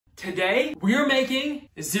Today, we're making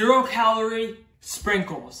 0-calorie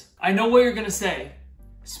sprinkles. I know what you're gonna say.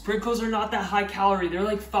 Sprinkles are not that high calorie. They're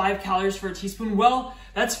like 5 calories for a teaspoon. Well,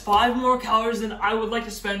 that's 5 more calories than I would like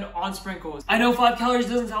to spend on sprinkles. I know 5 calories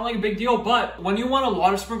doesn't sound like a big deal, but when you want a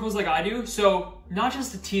lot of sprinkles like I do, so not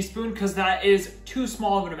just a teaspoon, because that is too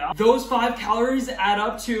small of an amount, those 5 calories add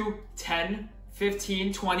up to 10,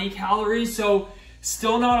 15, 20 calories. So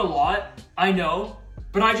still not a lot, I know,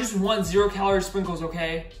 but I just want 0-calorie sprinkles,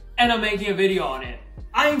 okay? And I'm making a video on it.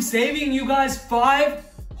 I am saving you guys 5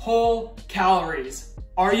 whole calories.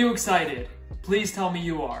 Are you excited? Please tell me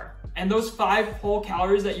you are. And those 5 whole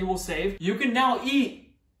calories that you will save, you can now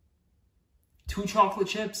eat 2 chocolate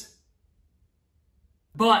chips.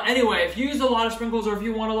 But anyway, if you use a lot of sprinkles, or if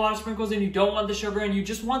you want a lot of sprinkles and you don't want the sugar and you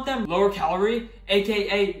just want them lower calorie,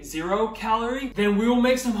 aka 0 calorie, then we will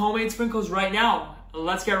make some homemade sprinkles right now.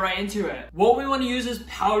 Let's get right into it. What we want to use is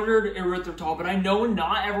powdered erythritol, but I know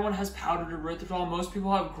not everyone has powdered erythritol. Most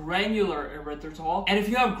people have granular erythritol. And if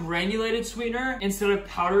you have granulated sweetener instead of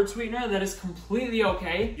powdered sweetener, that is completely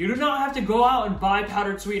okay. You do not have to go out and buy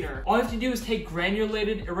powdered sweetener. All you have to do is take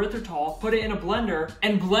granulated erythritol, put it in a blender,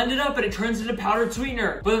 and blend it up, and it turns into powdered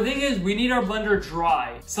sweetener. But the thing is, we need our blender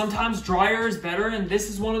dry. Sometimes drier is better, and this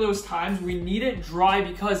is one of those times we need it dry,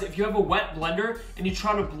 because if you have a wet blender and you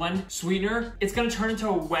try to blend sweetener, it's gonna turn into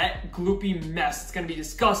a wet, gloopy mess. It's gonna be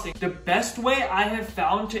disgusting. The best way I have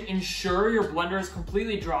found to ensure your blender is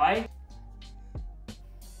completely dry,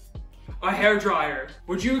 a hair dryer.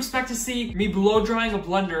 Would you expect to see me blow drying a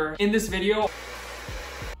blender in this video?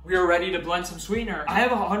 We are ready to blend some sweetener. I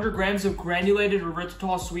have 100 grams of granulated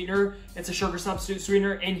erythritol sweetener. It's a sugar substitute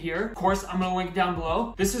sweetener in here. Of course, I'm gonna link it down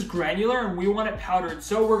below. This is granular and we want it powdered,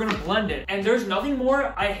 so we're gonna blend it. And there's nothing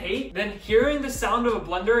more I hate than hearing the sound of a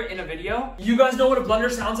blender in a video. You guys know what a blender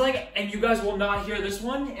sounds like, and you guys will not hear this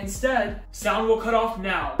one. Instead, sound will cut off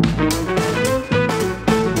now.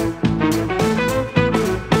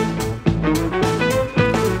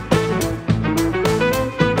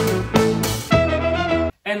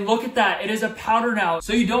 And look at that, it is a powder now.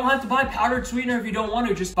 So you don't have to buy powdered sweetener if you don't want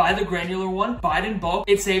to. Just buy the granular one, buy it in bulk.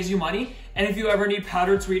 It saves you money. And if you ever need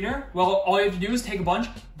powdered sweetener, well, all you have to do is take a bunch,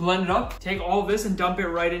 blend it up, take all of this and dump it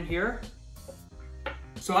right in here.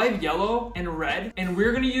 So I have yellow and red, and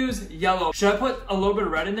we're gonna use yellow. Should I put a little bit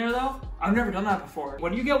of red in there though? I've never done that before.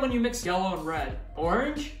 What do you get when you mix yellow and red?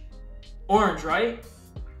 Orange? Orange, right?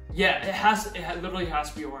 Yeah, it literally has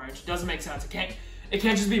to be orange. It doesn't make sense. It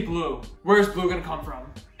can't just be blue. Where's blue gonna come from?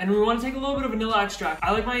 And we wanna take a little bit of vanilla extract.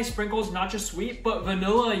 I like my sprinkles not just sweet, but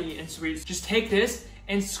vanilla-y and sweet. Just take this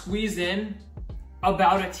and squeeze in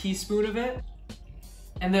about a teaspoon of it.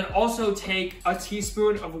 And then also take a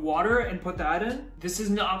teaspoon of water and put that in. This is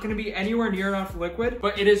not gonna be anywhere near enough liquid,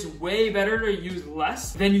 but it is way better to use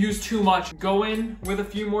less than use too much. Go in with a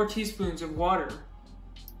few more teaspoons of water.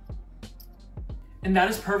 And that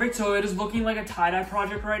is perfect. So it is looking like a tie-dye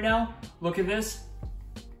project right now. Look at this.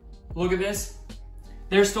 Look at this.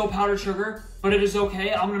 There's still powdered sugar, but it is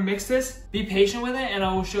okay. I'm gonna mix this, be patient with it, and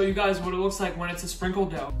I will show you guys what it looks like when it's a sprinkle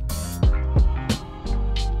dough.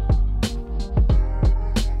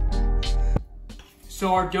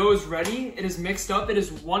 So our dough is ready. It is mixed up. It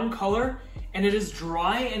is one color, and it is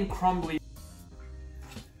dry and crumbly.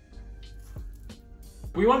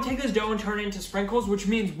 We want to take this dough and turn it into sprinkles, which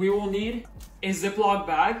means we will need a Ziploc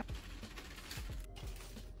bag.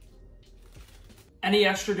 Any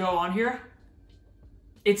extra dough on here?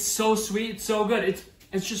 It's so sweet, it's so good.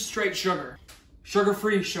 It's just straight sugar.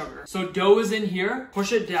 Sugar-free sugar. So dough is in here.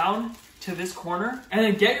 Push it down to this corner, and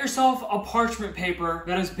then get yourself a parchment paper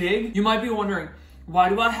that is big. You might be wondering, why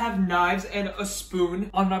do I have knives and a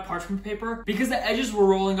spoon on my parchment paper? Because the edges were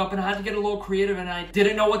rolling up and I had to get a little creative, and I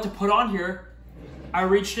didn't know what to put on here. I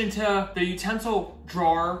reached into the utensil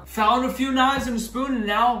drawer, found a few knives and a spoon, and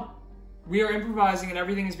now we are improvising and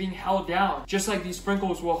everything is being held down. Just like these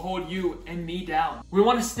sprinkles will hold you and me down. We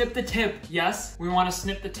want to snip the tip. Yes, we want to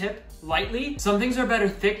snip the tip lightly. Some things are better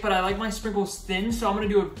thick, but I like my sprinkles thin, so I'm going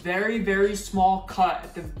to do a very, very small cut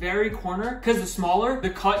at the very corner, because the smaller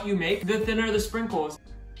the cut you make, the thinner the sprinkles.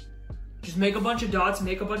 Just make a bunch of dots,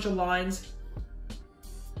 make a bunch of lines.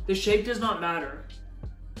 The shape does not matter.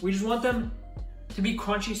 We just want them to be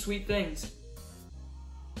crunchy, sweet things.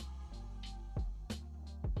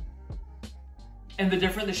 And the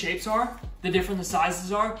different the shapes are, the different the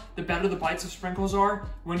sizes are, the better the bites of sprinkles are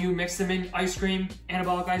when you mix them in ice cream,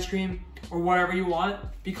 anabolic ice cream, or whatever you want,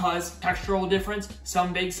 because textural difference,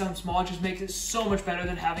 some big, some small, just makes it so much better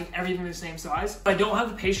than having everything the same size. I don't have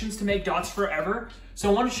the patience to make dots forever,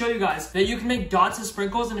 so I want to show you guys that you can make dots of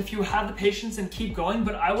sprinkles, and if you have the patience, and keep going,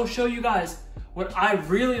 but I will show you guys what I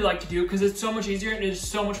really like to do, because it's so much easier and it is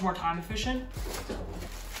so much more time efficient.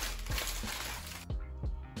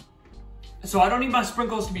 So I don't need my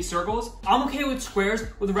sprinkles to be circles. I'm okay with squares,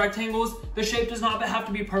 with rectangles. The shape does not have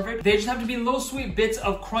to be perfect. They just have to be little sweet bits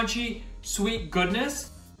of crunchy, sweet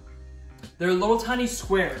goodness. They're little tiny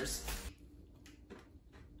squares.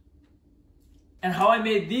 And how I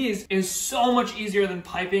made these is so much easier than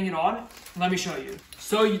piping it on. Let me show you.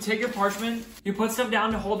 So you take your parchment, you put stuff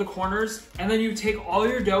down to hold the corners, and then you take all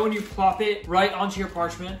your dough and you plop it right onto your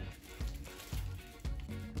parchment.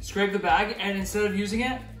 Scrape the bag, and instead of using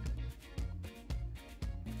it,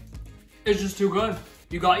 it's just too good.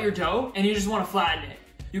 You got your dough and you just want to flatten it.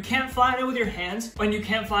 You can't flatten it with your hands, and you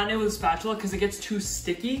can't flatten it with a spatula because it gets too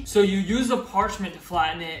sticky. So you use a parchment to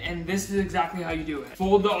flatten it, and this is exactly how you do it.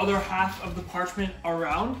 Fold the other half of the parchment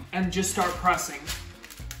around and just start pressing.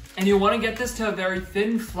 And you want to get this to a very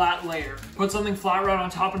thin, flat layer. Put something flat right on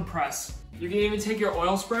top and press. You can even take your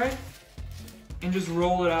oil spray and just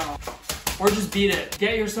roll it out. Or just beat it.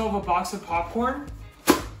 Get yourself a box of popcorn.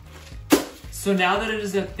 So now that it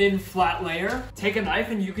is a thin, flat layer, take a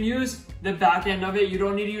knife and you can use the back end of it. You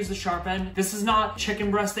don't need to use the sharp end. This is not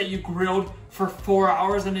chicken breast that you grilled for 4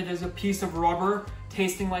 hours and it is a piece of rubber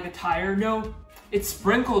tasting like a tire. No, it's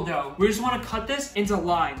sprinkle dough. We just want to cut this into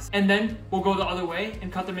lines, and then we'll go the other way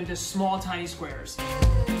and cut them into small, tiny squares.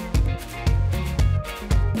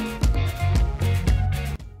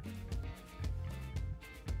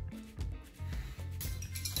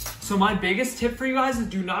 So my biggest tip for you guys is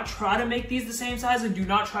do not try to make these the same size, and do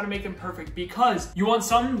not try to make them perfect, because you want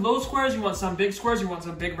some little squares, you want some big squares, you want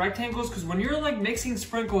some big rectangles, because when you're like mixing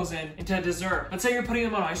sprinkles into a dessert, let's say you're putting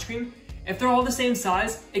them on ice cream, if they're all the same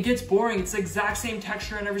size, it gets boring. It's the exact same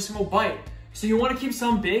texture in every single bite. So you want to keep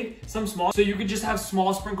some big, some small, so you could just have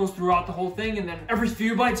small sprinkles throughout the whole thing, and then every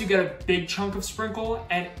few bites you get a big chunk of sprinkle,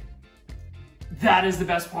 and that is the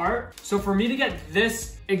best part. So for me to get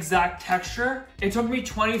this exact texture, it took me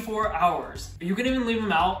 24 hours. You can even leave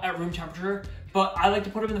them out at room temperature, but I like to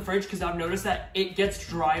put them in the fridge because I've noticed that it gets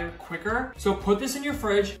drier quicker. So put this in your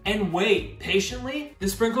fridge and wait patiently. The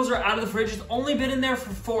sprinkles are out of the fridge. It's only been in there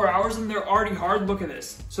for 4 hours and they're already hard. Look at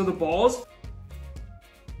this. So the balls,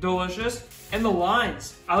 delicious. And the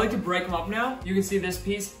lines, I like to break them up now. You can see this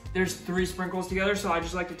piece, there's 3 sprinkles together, so I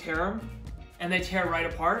just like to tear them. And they tear right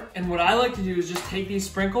apart. And what I like to do is just take these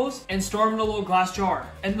sprinkles and store them in a little glass jar.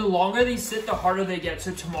 And the longer these sit, the harder they get.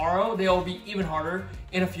 So tomorrow, they'll be even harder.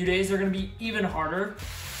 In a few days, they're gonna be even harder.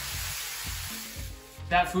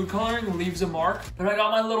 That food coloring leaves a mark. But I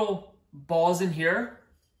got my little balls in here.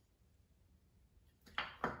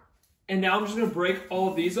 And now I'm just gonna break all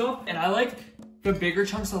of these up. And I like the bigger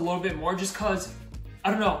chunks a little bit more just cause,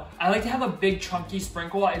 I don't know, I like to have a big chunky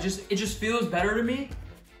sprinkle. It just feels better to me.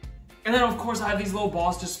 And then of course I have these little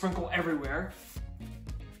balls to sprinkle everywhere.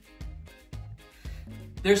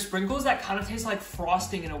 There's sprinkles that kind of taste like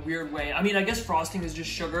frosting in a weird way. I mean, I guess frosting is just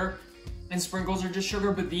sugar and sprinkles are just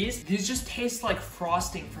sugar, but these just taste like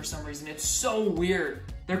frosting for some reason. It's so weird.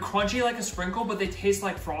 They're crunchy like a sprinkle, but they taste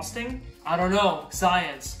like frosting. I don't know,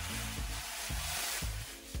 science.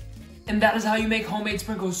 And that is how you make homemade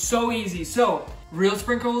sprinkles, so easy. So, real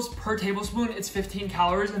sprinkles per tablespoon, it's 15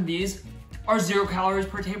 calories, and these are 0 calories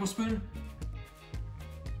per tablespoon.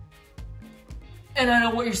 And I know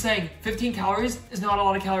what you're saying, 15 calories is not a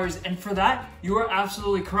lot of calories, and for that, you are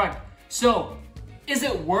absolutely correct. So, is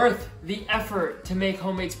it worth the effort to make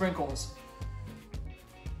homemade sprinkles?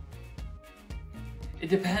 It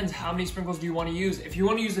depends how many sprinkles do you want to use. If you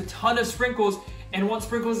want to use a ton of sprinkles and want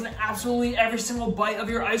sprinkles in absolutely every single bite of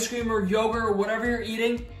your ice cream or yogurt or whatever you're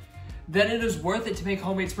eating, then it is worth it to make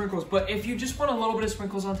homemade sprinkles. But if you just want a little bit of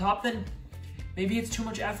sprinkles on top, then maybe it's too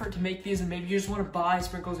much effort to make these, and maybe you just want to buy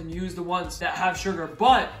sprinkles and use the ones that have sugar.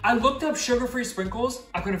 But I looked up sugar-free sprinkles.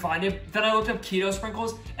 I couldn't find it. Then I looked up keto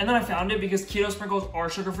sprinkles, and then I found it because keto sprinkles are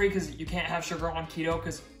sugar-free because you can't have sugar on keto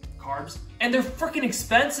because carbs. And they're freaking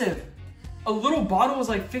expensive. A little bottle was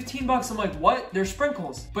like 15 bucks. I'm like, what? They're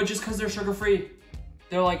sprinkles. But just because they're sugar-free,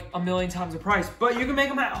 they're like a million times the price. But you can make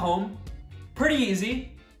them at home. Pretty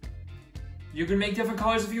easy. You can make different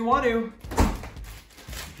colors if you want to.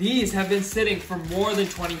 These have been sitting for more than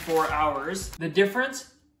 24 hours. The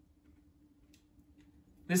difference,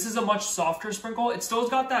 this is a much softer sprinkle. It still's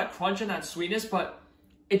got that crunch and that sweetness, but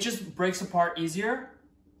it just breaks apart easier.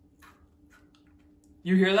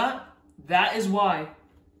 You hear that? That is why.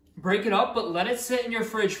 Break it up, but let it sit in your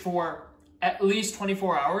fridge for at least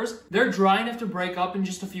 24 hours. They're dry enough to break up in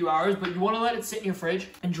just a few hours, but you want to let it sit in your fridge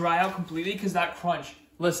and dry out completely because that crunch,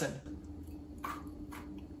 listen.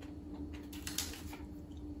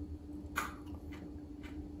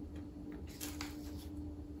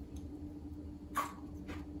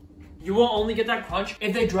 You will only get that crunch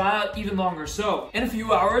if they dry out even longer. So in a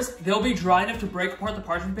few hours, they'll be dry enough to break apart the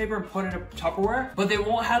parchment paper and put it in a Tupperware, but they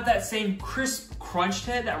won't have that same crisp crunch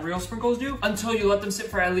to it that real sprinkles do until you let them sit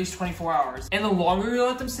for at least 24 hours. And the longer you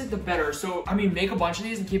let them sit, the better. So, I mean, make a bunch of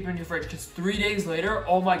these and keep them in your fridge, because 3 days later,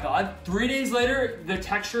 oh my God, 3 days later, the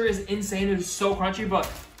texture is insane. It is so crunchy,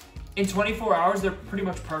 but in 24 hours, they're pretty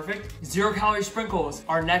much perfect. 0 calorie sprinkles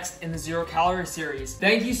are next in the 0 calorie series.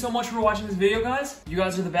 Thank you so much for watching this video, guys. You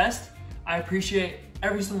guys are the best. I appreciate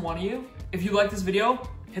every single one of you. If you like this video,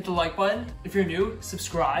 hit the like button. If you're new,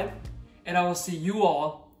 subscribe. And I will see you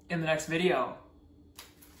all in the next video.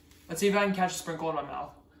 Let's see if I can catch a sprinkle in my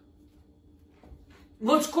mouth.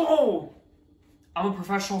 Let's go! I'm a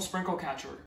professional sprinkle catcher.